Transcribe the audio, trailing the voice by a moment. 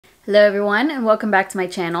Hello everyone and welcome back to my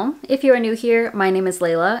channel. If you are new here, my name is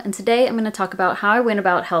Layla and today I'm going to talk about how I went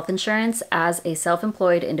about health insurance as a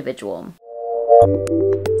self-employed individual.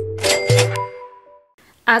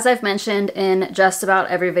 As I've mentioned in just about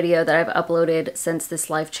every video that I've uploaded since this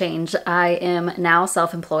life change, I am now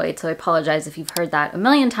self-employed, so I apologize if you've heard that a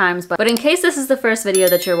million times, but in case this is the first video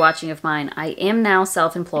that you're watching of mine, I am now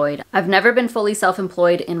self-employed. I've never been fully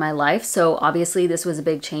self-employed in my life, so obviously this was a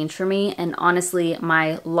big change for me, and honestly,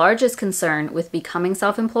 my largest concern with becoming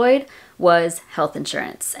self-employed was health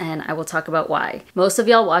insurance, and I will talk about why. Most of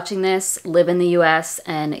y'all watching this live in the US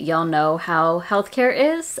and y'all know how healthcare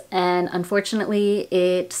is, and unfortunately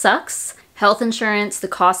it sucks. Health insurance, the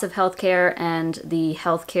cost of healthcare, and the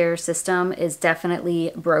healthcare system is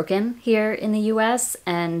definitely broken here in the US,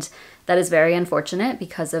 and that is very unfortunate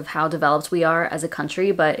because of how developed we are as a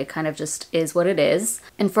country, but it kind of just is what it is.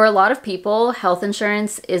 And for a lot of people, health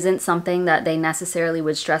insurance isn't something that they necessarily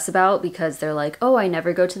would stress about because they're like, oh, I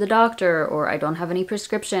never go to the doctor, or I don't have any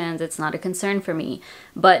prescriptions, it's not a concern for me.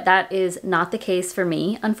 But that is not the case for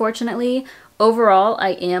me, unfortunately. Overall, I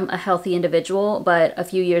am a healthy individual, but a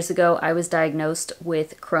few years ago I was diagnosed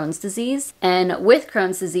with Crohn's disease. And with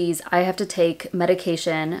Crohn's disease, I have to take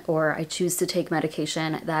medication, or I choose to take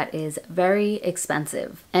medication that is very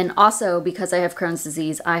expensive. And also, because I have Crohn's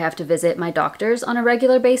disease, I have to visit my doctors on a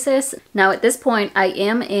regular basis. Now at this point, I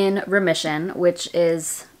am in remission, which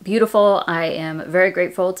is beautiful. I am very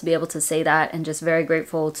grateful to be able to say that, and just very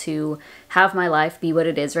grateful to have my life be what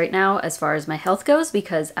it is right now as far as my health goes,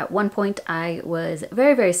 because at one point I was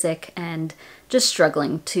very, very sick and just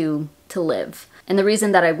struggling to live. And the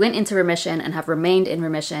reason that I went into remission and have remained in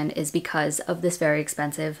remission is because of this very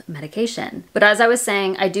expensive medication. But as I was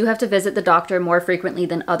saying, I do have to visit the doctor more frequently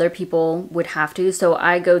than other people would have to. So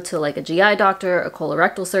I go to like a GI doctor, a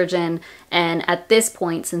colorectal surgeon, and at this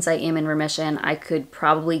point, since I am in remission, I could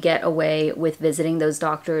probably get away with visiting those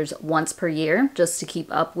doctors once per year just to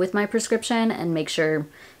keep up with my prescription and make sure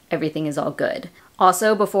everything is all good.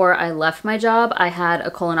 Also, before I left my job, I had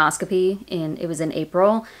a colonoscopy it was in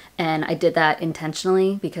April, and I did that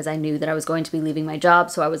intentionally because I knew that I was going to be leaving my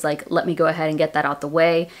job. So I was like, let me go ahead and get that out the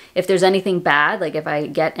way. If there's anything bad, like if I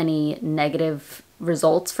get any negative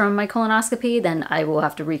results from my colonoscopy, then I will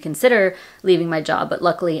have to reconsider leaving my job. But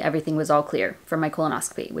luckily everything was all clear from my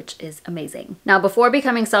colonoscopy, which is amazing. Now, before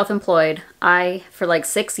becoming self-employed, for like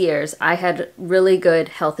 6 years, I had really good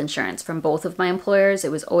health insurance from both of my employers.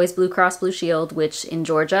 It was always Blue Cross Blue Shield, which in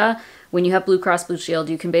Georgia, when you have Blue Cross Blue Shield,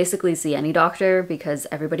 you can basically see any doctor because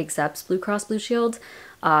everybody accepts Blue Cross Blue Shield.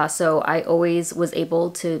 So I always was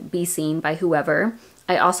able to be seen by whoever.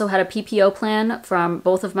 I also had a PPO plan from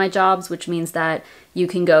both of my jobs, which means that you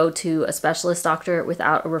can go to a specialist doctor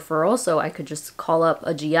without a referral. So I could just call up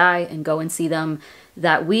a GI and go and see them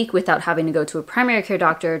that week without having to go to a primary care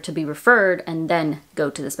doctor to be referred and then go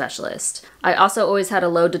to the specialist. I also always had a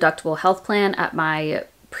low deductible health plan at my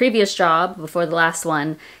previous job. Before the last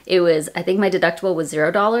one, I think my deductible was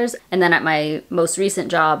 $0, and then at my most recent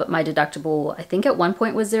job, my deductible I think at one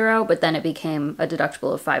point was $0, but then it became a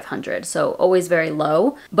deductible of $500, so always very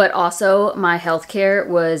low. But also my healthcare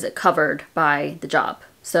was covered by the job,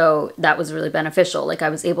 so that was really beneficial. Like I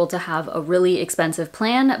was able to have a really expensive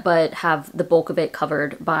plan, but have the bulk of it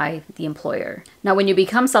covered by the employer. Now, when you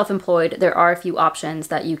become self-employed, there are a few options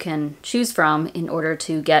that you can choose from in order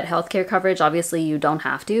to get healthcare coverage. Obviously, you don't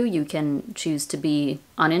have to. You can choose to be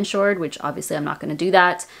uninsured, which obviously I'm not going to do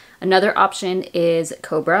that. Another option is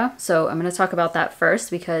COBRA. So I'm going to talk about that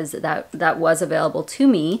first because that was available to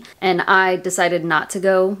me, and I decided not to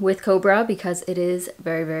go with COBRA because it is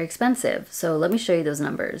very, very expensive. So let me show you those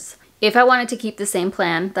numbers. If I wanted to keep the same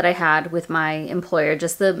plan that I had with my employer,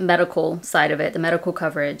 just the medical side of it, the medical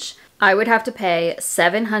coverage, I would have to pay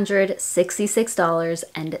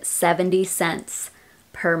 $766.70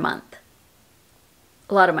 per month.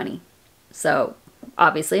 A lot of money. So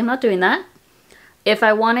obviously I'm not doing that. If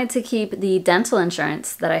I wanted to keep the dental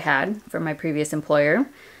insurance that I had from my previous employer,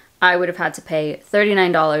 I would have had to pay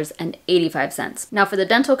 $39.85. Now for the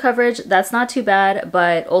dental coverage, that's not too bad,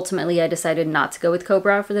 but ultimately I decided not to go with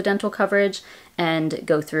COBRA for the dental coverage and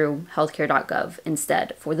go through Healthcare.gov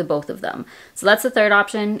instead for the both of them. So that's the third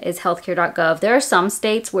option, is Healthcare.gov. There are some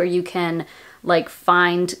states where you can like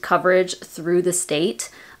find coverage through the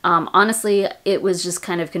state. Honestly, it was just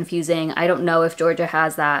kind of confusing. I don't know if Georgia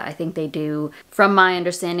has that. I think they do. From my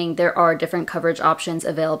understanding, there are different coverage options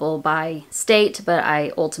available by state, but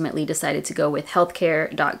I ultimately decided to go with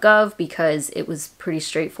Healthcare.gov because it was pretty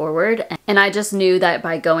straightforward. And I just knew that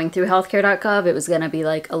by going through Healthcare.gov, it was going to be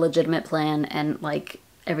like a legitimate plan and like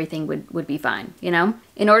everything would be fine, you know?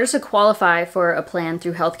 In order to qualify for a plan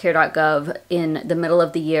through Healthcare.gov in the middle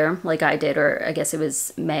of the year, like I did, or I guess it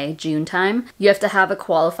was May, June time, you have to have a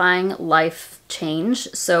qualifying life change.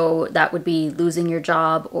 So that would be losing your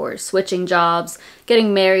job or switching jobs,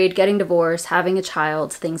 getting married, getting divorced, having a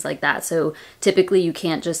child, things like that. So typically you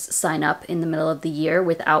can't just sign up in the middle of the year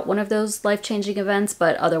without one of those life-changing events,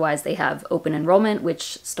 but otherwise they have open enrollment,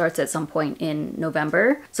 which starts at some point in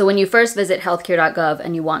November. So when you first visit Healthcare.gov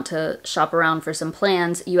and you want to shop around for some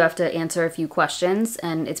plans, you have to answer a few questions,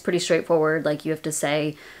 and it's pretty straightforward. Like, you have to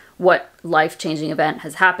say what life-changing event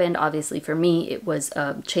has happened. Obviously for me, it was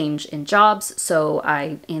a change in jobs, so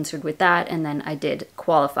I answered with that, and then I did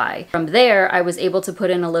qualify. From there, I was able to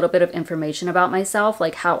put in a little bit of information about myself,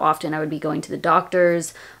 like how often I would be going to the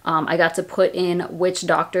doctors. I got to put in which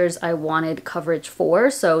doctors I wanted coverage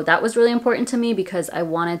for, so that was really important to me because I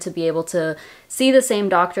wanted to be able to see the same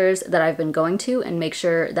doctors that I've been going to and make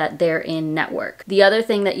sure that they're in network. The other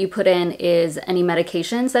thing that you put in is any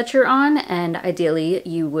medications that you're on, and ideally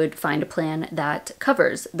you would find a plan that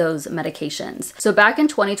covers those medications. So back in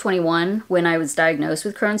 2021, when I was diagnosed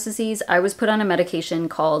with Crohn's disease, I was put on a medication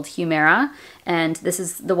called Humira, and this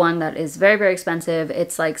is the one that is very, very expensive.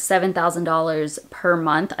 It's like $7,000 per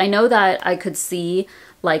month. I know that I could see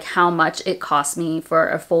like how much it cost me for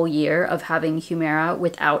a full year of having Humira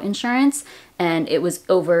without insurance, and it was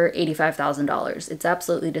over $85,000. It's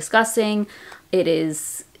absolutely disgusting. It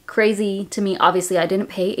is crazy to me. Obviously, I didn't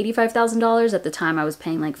pay $85,000 at the time. I was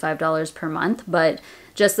paying like $5 per month, but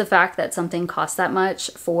just the fact that something costs that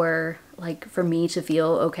much for me to feel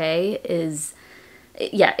okay is,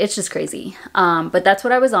 yeah, it's just crazy. But that's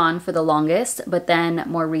what I was on for the longest. But then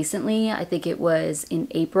more recently, I think it was in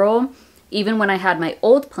April, even when I had my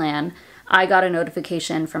old plan, I got a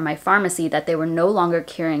notification from my pharmacy that they were no longer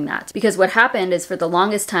carrying that. Because what happened is, for the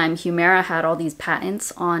longest time, Humira had all these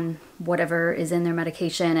patents on whatever is in their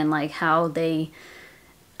medication and like how they,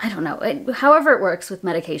 I don't know, however it works with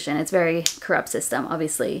medication. It's a very corrupt system,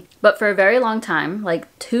 obviously. But for a very long time, like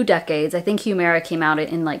 2 decades, I think Humira came out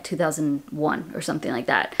in like 2001 or something like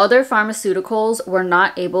that. Other pharmaceuticals were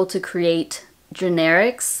not able to create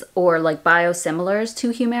generics or like biosimilars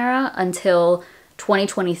to Humira until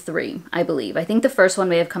 2023, I believe. I think the first one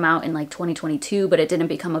may have come out in like 2022, but it didn't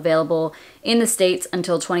become available in the States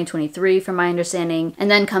until 2023, from my understanding. And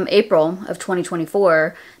then come April of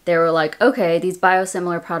 2024, they were like, okay, these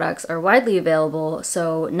biosimilar products are widely available,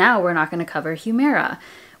 so now we're not going to cover Humira,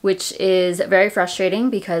 which is very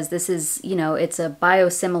frustrating because this is, you know, it's a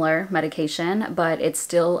biosimilar medication, but it's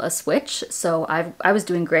still a switch. So I was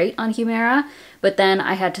doing great on Humira, but then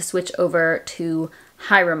I had to switch over to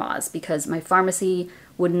Hyramaz because my pharmacy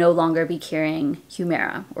would no longer be carrying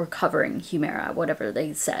Humira or covering Humira, whatever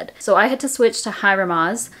they said. So I had to switch to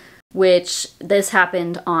Hyramaz, which this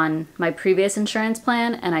happened on my previous insurance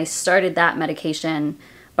plan, and I started that medication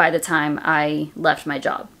by the time I left my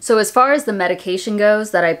job. So as far as the medication goes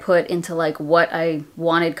that I put into like what I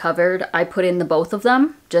wanted covered, I put in the both of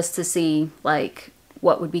them just to see like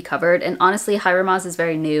what would be covered. And honestly, Hyramaz is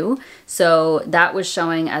very new, so that was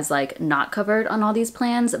showing as like not covered on all these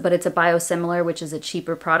plans, but it's a biosimilar, which is a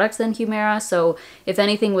cheaper product than Humira. So if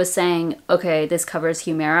anything was saying, okay, this covers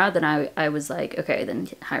Humira, then I was like, okay, then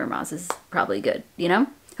Hyramaz is probably good, you know?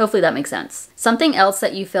 Hopefully that makes sense. Something else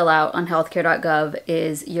that you fill out on Healthcare.gov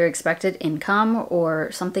is your expected income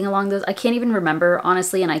or something along those. I can't even remember,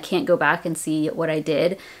 honestly, and I can't go back and see what I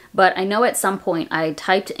did, but I know at some point I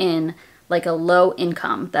typed in like a low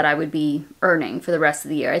income that I would be earning for the rest of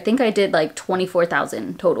the year. I think I did like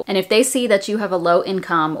 24,000 total. And if they see that you have a low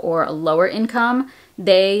income or a lower income,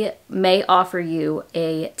 they may offer you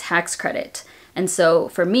a tax credit. And so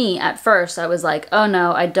for me, at first, I was like, oh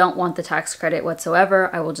no, I don't want the tax credit whatsoever.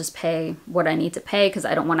 I will just pay what I need to pay because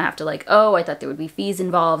I don't want to have to like, oh, I thought there would be fees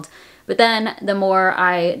involved. But then the more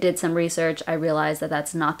I did some research, I realized that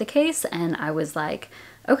that's not the case. And I was like,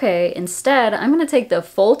 okay, instead, I'm going to take the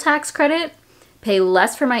full tax credit, pay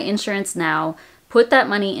less for my insurance now, put that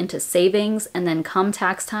money into savings, and then come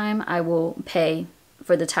tax time, I will pay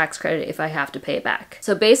for the tax credit if I have to pay it back.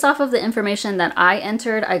 So based off of the information that I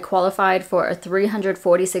entered, I qualified for a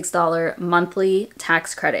 $346 monthly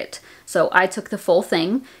tax credit. So I took the full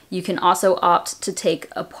thing. You can also opt to take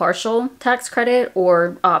a partial tax credit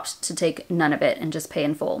or opt to take none of it and just pay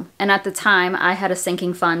in full. And at the time, I had a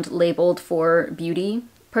sinking fund labeled for beauty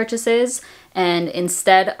purchases, and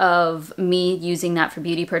instead of me using that for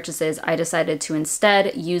beauty purchases, I decided to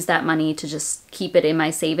instead use that money to just keep it in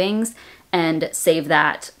my savings and save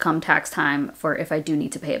that come tax time for if I do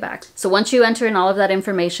need to pay it back. So once you enter in all of that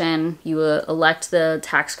information, you elect the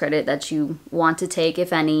tax credit that you want to take,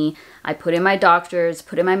 if any. I put in my doctors,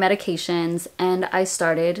 put in my medications, and I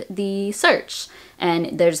started the search.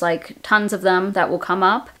 And there's like tons of them that will come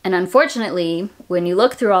up. And unfortunately, when you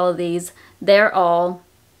look through all of these, they're all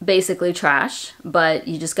basically trash, but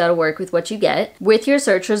you just got to work with what you get. With your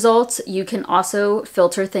search results, you can also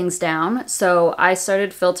filter things down. So I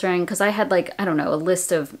started filtering because I had like, I don't know, a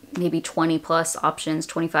list of maybe 20 plus options,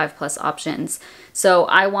 25 plus options. So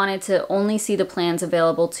I wanted to only see the plans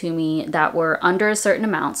available to me that were under a certain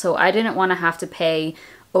amount. So I didn't want to have to pay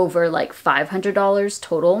over like $500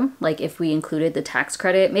 total. Like if we included the tax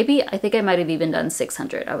credit, maybe I think I might have even done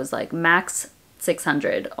 600. I was like max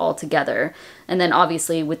 600 altogether. And then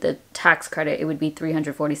obviously with the tax credit, it would be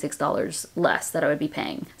 $346 less that I would be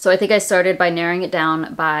paying. So I think I started by narrowing it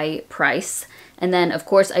down by price. And then of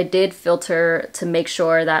course I did filter to make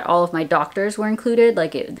sure that all of my doctors were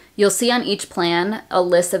included. You'll see on each plan a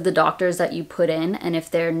list of the doctors that you put in. And if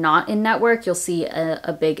they're not in network, you'll see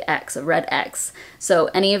a big X, a red X. So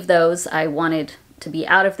any of those I wanted to be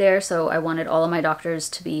out of there. So I wanted all of my doctors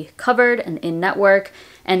to be covered and in network.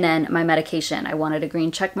 And then my medication, I wanted a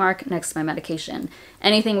green check mark next to my medication.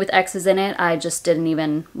 Anything with X's in it, I just didn't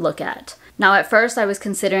even look at. Now at first I was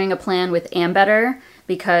considering a plan with Ambetter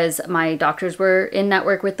because my doctors were in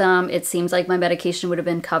network with them. It seems like my medication would have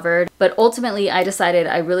been covered. But ultimately I decided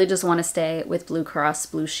I really just want to stay with Blue Cross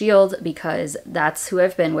Blue Shield because that's who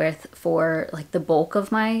I've been with for like the bulk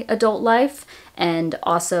of my adult life. And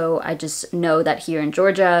also I just know that here in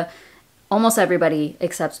Georgia, almost everybody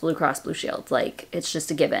accepts Blue Cross Blue Shield. Like, it's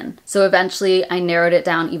just a given. So eventually I narrowed it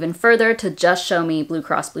down even further to just show me Blue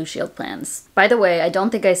Cross Blue Shield plans. By the way, I don't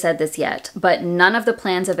think I said this yet, but none of the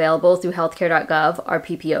plans available through Healthcare.gov are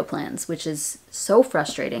PPO plans, which is so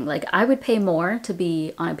frustrating. Like, I would pay more to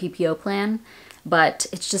be on a PPO plan, but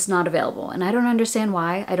it's just not available. And I don't understand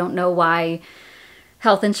why. I don't know why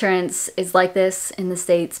health insurance is like this in the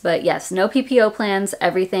States, but yes, no PPO plans.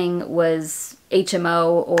 Everything was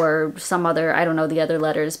HMO or some other, I don't know the other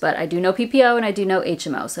letters, but I do know PPO and I do know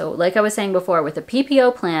HMO. So like I was saying before, with a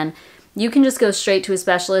PPO plan, you can just go straight to a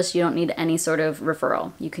specialist. You don't need any sort of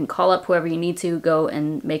referral. You can call up whoever you need to, go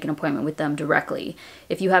and make an appointment with them directly.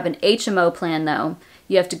 If you have an HMO plan though,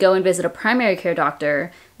 you have to go and visit a primary care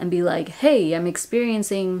doctor and be like, hey, I'm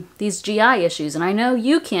experiencing these GI issues and I know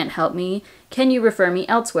you can't help me. Can you refer me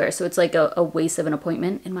elsewhere? So it's like a waste of an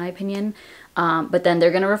appointment in my opinion. But then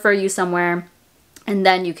they're gonna refer you somewhere and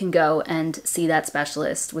then you can go and see that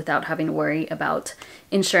specialist without having to worry about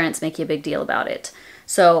insurance making a big deal about it.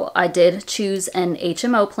 So I did choose an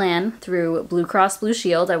HMO plan through Blue Cross Blue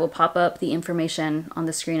Shield. I will pop up the information on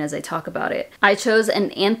the screen as I talk about it. I chose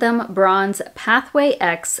an Anthem Bronze Pathway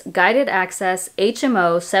X Guided Access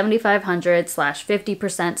HMO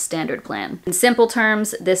 7500/50% standard plan. In simple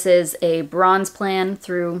terms, this is a bronze plan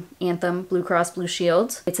through Anthem Blue Cross Blue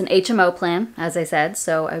Shield. It's an HMO plan, as I said,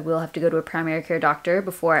 so I will have to go to a primary care doctor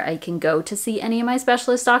before I can go to see any of my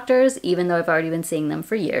specialist doctors, even though I've already been seeing them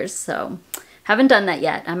for years, so haven't done that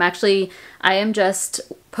yet. I am just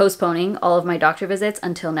postponing all of my doctor visits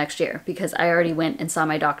until next year because I already went and saw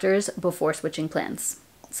my doctors before switching plans.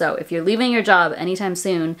 So if you're leaving your job anytime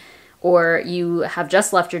soon, or you have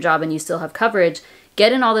just left your job and you still have coverage,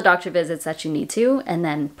 get in all the doctor visits that you need to and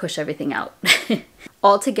then push everything out.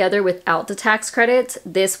 Altogether, without the tax credit,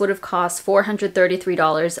 this would have cost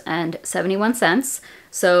 $433.71.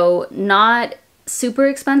 So not super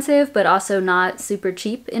expensive, but also not super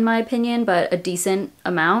cheap in my opinion, but a decent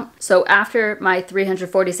amount. So after my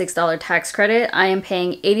 $346 tax credit, I am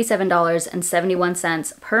paying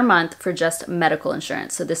 $87.71 per month for just medical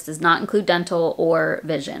insurance. So this does not include dental or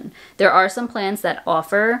vision. There are some plans that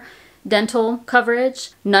offer dental coverage.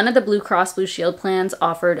 None of the Blue Cross Blue Shield plans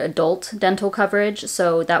offered adult dental coverage,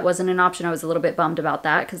 so that wasn't an option. I was a little bit bummed about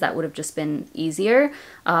that because that would have just been easier.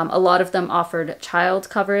 A lot of them offered child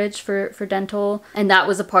coverage for dental, and that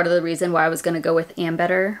was a part of the reason why I was going to go with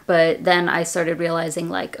Ambetter. But then I started realizing,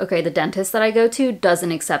 like, okay, the dentist that I go to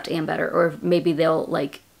doesn't accept Ambetter, or maybe they'll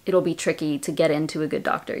it'll be tricky to get into a good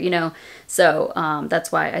doctor, you know? So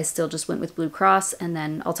that's why I still just went with Blue Cross, and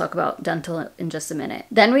then I'll talk about dental in just a minute.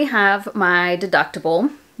 Then we have my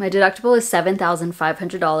deductible. My deductible is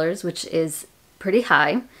 $7,500, which is pretty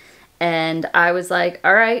high. And I was like,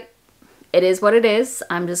 all right, it is what it is.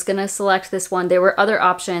 I'm just gonna select this one. There were other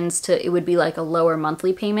options it would be like a lower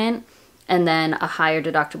monthly payment and then a higher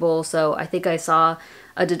deductible. So I think I saw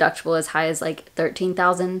a deductible as high as like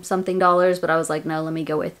 $13,000 something, but I was like, no, let me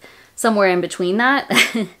go with somewhere in between that.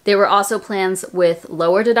 There were also plans with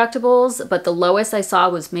lower deductibles, but the lowest I saw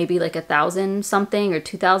was maybe like 1,000 something or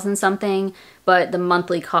 2,000 something, but the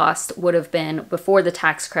monthly cost would have been, before the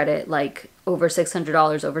tax credit, like over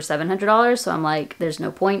 $600, over $700. So I'm like, there's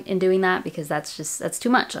no point in doing that because that's too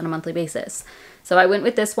much on a monthly basis. So I went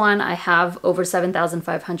with this one. I have over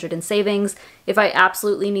 $7,500 in savings. If I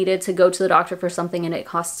absolutely needed to go to the doctor for something and it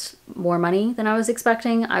costs more money than I was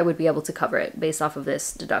expecting, I would be able to cover it based off of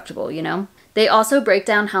this deductible, you know? They also break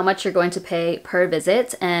down how much you're going to pay per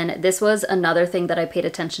visit, and this was another thing that I paid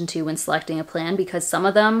attention to when selecting a plan, because some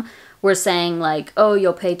of them were saying like, oh,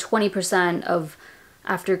 you'll pay 20% of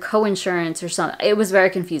after co-insurance or something. It was very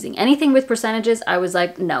confusing. Anything with percentages, I was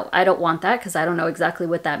like, no, I don't want that because I don't know exactly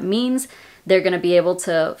what that means. They're going to be able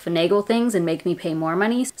to finagle things and make me pay more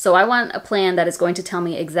money. So I want a plan that is going to tell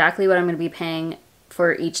me exactly what I'm going to be paying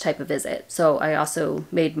for each type of visit. So I also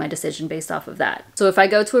made my decision based off of that. So if I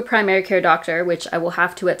go to a primary care doctor, which I will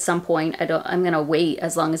have to at some point, I'm going to wait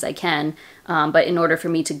as long as I can. But in order for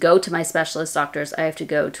me to go to my specialist doctors, I have to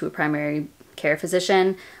go to a primary care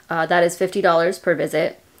physician. That is $50 per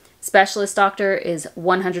visit. Specialist doctor is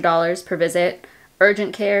 $100 per visit.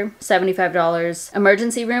 Urgent care, $75.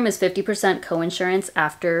 Emergency room is 50% co-insurance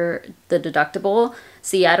after the deductible.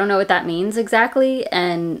 See, I don't know what that means exactly,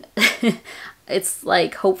 and it's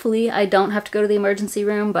like, hopefully I don't have to go to the emergency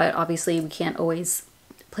room, but obviously we can't always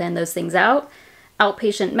plan those things out.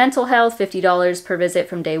 Outpatient mental health, $50 per visit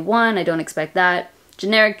from day one. I don't expect that.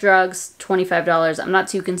 Generic drugs, $25. I'm not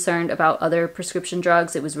too concerned about other prescription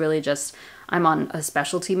drugs. It was really just, I'm on a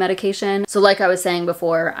specialty medication. So like I was saying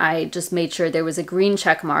before, I just made sure there was a green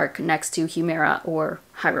check mark next to Humira or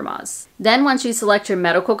Hyramaz. Then once you select your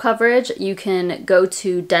medical coverage, you can go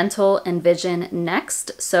to dental and vision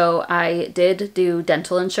next. So I did do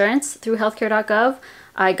dental insurance through Healthcare.gov.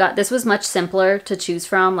 This was much simpler to choose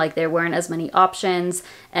from, like there weren't as many options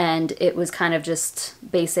and it was kind of just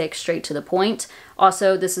basic, straight to the point.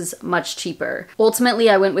 Also, this is much cheaper. Ultimately,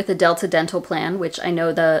 I went with a Delta Dental plan, which I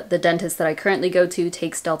know the dentist that I currently go to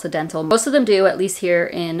takes Delta Dental. Most of them do, at least here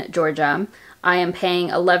in Georgia. I am paying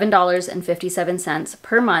 $11.57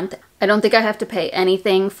 per month. I don't think I have to pay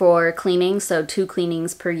anything for cleaning, so 2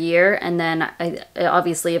 cleanings per year. And then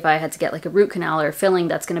obviously if I had to get like a root canal or filling,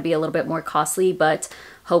 that's going to be a little bit more costly, but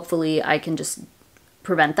hopefully I can just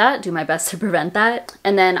prevent that, do my best to prevent that.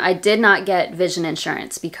 And then I did not get vision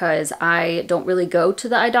insurance because I don't really go to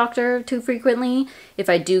the eye doctor too frequently. If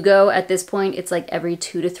I do go at this point, it's like every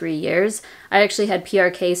 2 to 3 years. I actually had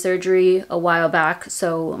PRK surgery a while back,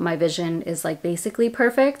 so my vision is like basically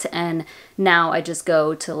perfect. And now I just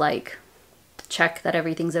go to like check that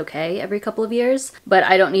everything's okay every couple of years. But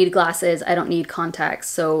I don't need glasses, I don't need contacts.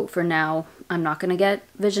 So for now, I'm not gonna get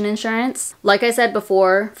vision insurance. Like I said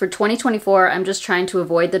before, for 2024, I'm just trying to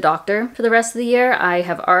avoid the doctor for the rest of the year. I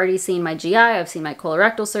have already seen my GI, I've seen my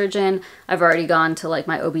colorectal surgeon, I've already gone to like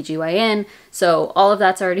my OBGYN. So all of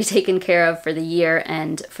that's already taken care of for the year,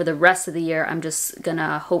 and for the rest of the year, I'm just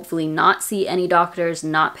gonna hopefully not see any doctors,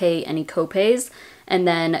 not pay any copays. And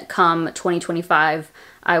then come 2025,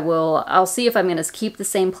 I'll see if I'm going to keep the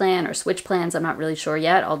same plan or switch plans. I'm not really sure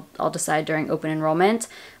yet. I'll decide during open enrollment.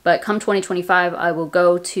 But come 2025, I will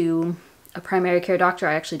go to a primary care doctor.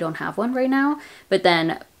 I actually don't have one right now, but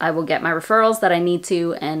then I will get my referrals that I need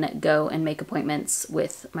to and go and make appointments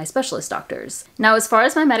with my specialist doctors. Now, as far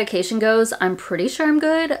as my medication goes, I'm pretty sure I'm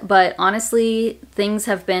good, but honestly, things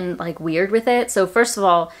have been like weird with it. So first of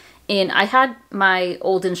all, I had my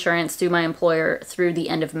old insurance through my employer through the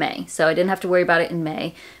end of May, so I didn't have to worry about it in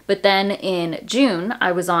May. But then in June,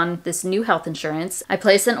 I was on this new health insurance. I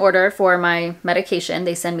placed an order for my medication.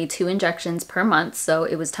 They send me 2 injections per month, so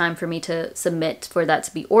it was time for me to submit for that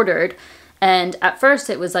to be ordered. And at first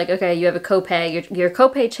it was like, okay, you have a copay, your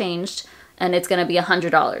copay changed, and it's gonna be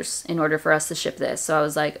 $100 in order for us to ship this. So I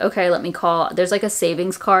was like, okay, let me call. There's like a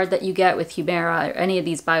savings card that you get with Humira or any of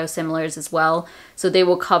these biosimilars as well. So they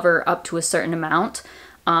will cover up to a certain amount.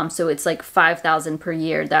 So it's like $5,000 per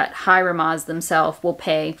year that Hyramaz themselves will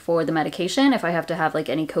pay for the medication if I have to have like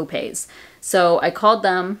any copays. So I called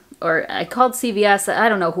them, or I called CVS, I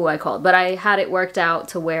don't know who I called, but I had it worked out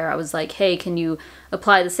to where I was like, hey, can you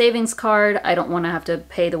apply the savings card? I don't wanna have to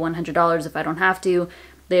pay the $100 if I don't have to.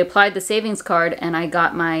 They applied the savings card and I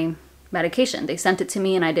got my medication. They sent it to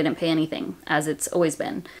me and I didn't pay anything, as it's always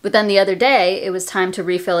been. But then the other day, it was time to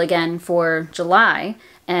refill again for July,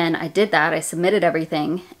 and I did that. I submitted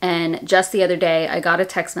everything, and just the other day, I got a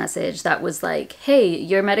text message that was like, hey,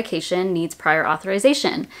 your medication needs prior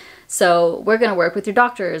authorization. So we're gonna work with your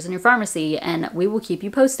doctors and your pharmacy, and we will keep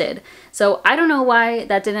you posted. So I don't know why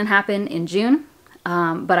that didn't happen in June.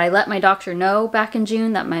 But I let my doctor know back in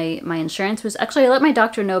June that my insurance was, actually I let my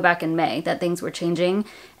doctor know back in May that things were changing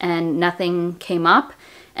and nothing came up.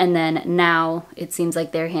 And then now it seems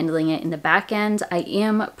like they're handling it in the back end. I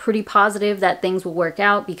am pretty positive that things will work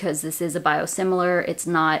out because this is a biosimilar. It's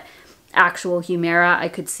not actual Humira. I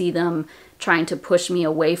could see them trying to push me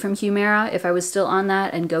away from Humira if I was still on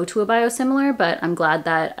that and go to a biosimilar, but I'm glad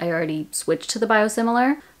that I already switched to the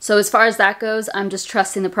biosimilar. So as far as that goes, I'm just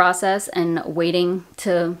trusting the process and waiting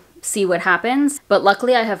to see what happens. But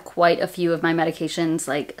luckily I have quite a few of my medications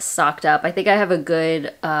like stocked up. I think I have a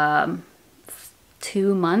good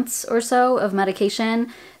 2 months or so of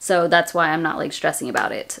medication, so that's why I'm not like stressing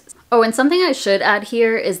about it. Oh, and something I should add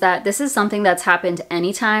here is that this is something that's happened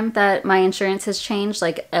anytime that my insurance has changed.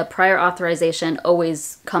 Like a prior authorization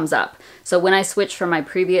always comes up. So when I switched from my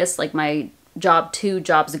previous, like my job 2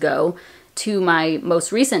 jobs ago, to my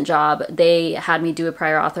most recent job, they had me do a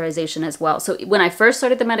prior authorization as well. So when I first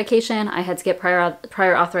started the medication, I had to get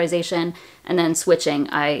prior authorization, and then switching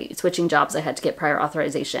jobs, I had to get prior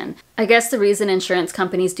authorization. I guess the reason insurance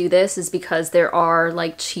companies do this is because there are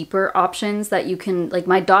like cheaper options that you can, like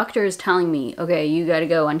my doctor is telling me, okay, you gotta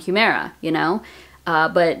go on Humira, you know?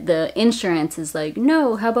 But the insurance is like,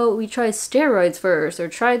 no, how about we try steroids first or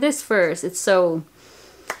try this first?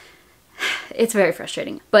 It's very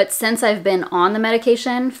frustrating. But since I've been on the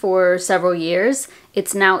medication for several years,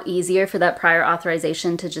 it's now easier for that prior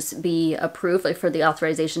authorization to just be approved, like for the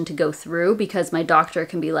authorization to go through, because my doctor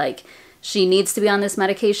can be like, she needs to be on this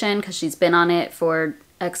medication because she's been on it for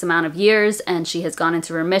X amount of years and she has gone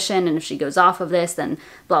into remission, and if she goes off of this, then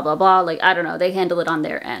blah, blah, blah. Like, I don't know, they handle it on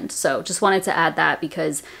their end. So just wanted to add that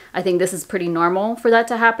because I think this is pretty normal for that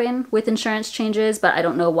to happen with insurance changes, but I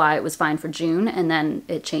don't know why it was fine for June and then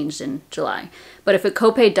it changed in July. But if a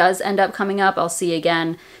copay does end up coming up, I'll see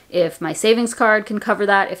again if my savings card can cover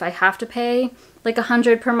that. If I have to pay like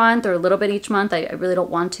 $100 per month or a little bit each month, I really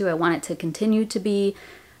don't want to. I want it to continue to be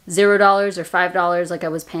 $0 or $5 like I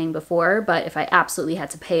was paying before, but if I absolutely had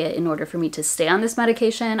to pay it in order for me to stay on this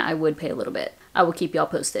medication, I would pay a little bit. I will keep y'all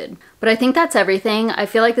posted. But I think that's everything. I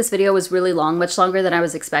feel like this video was really long, much longer than I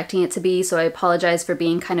was expecting it to be, so I apologize for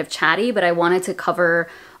being kind of chatty, but I wanted to cover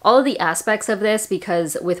all of the aspects of this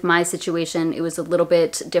because with my situation, it was a little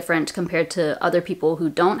bit different compared to other people who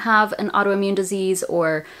don't have an autoimmune disease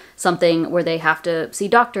or something where they have to see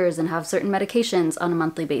doctors and have certain medications on a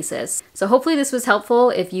monthly basis. So hopefully this was helpful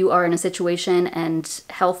if you are in a situation and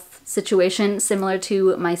health situation similar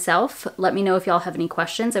to myself. Let me know if y'all have any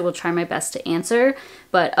questions. I will try my best to answer.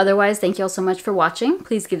 But otherwise, thank y'all so much for watching.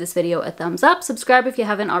 Please give this video a thumbs up, subscribe if you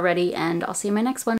haven't already, and I'll see you in my next one.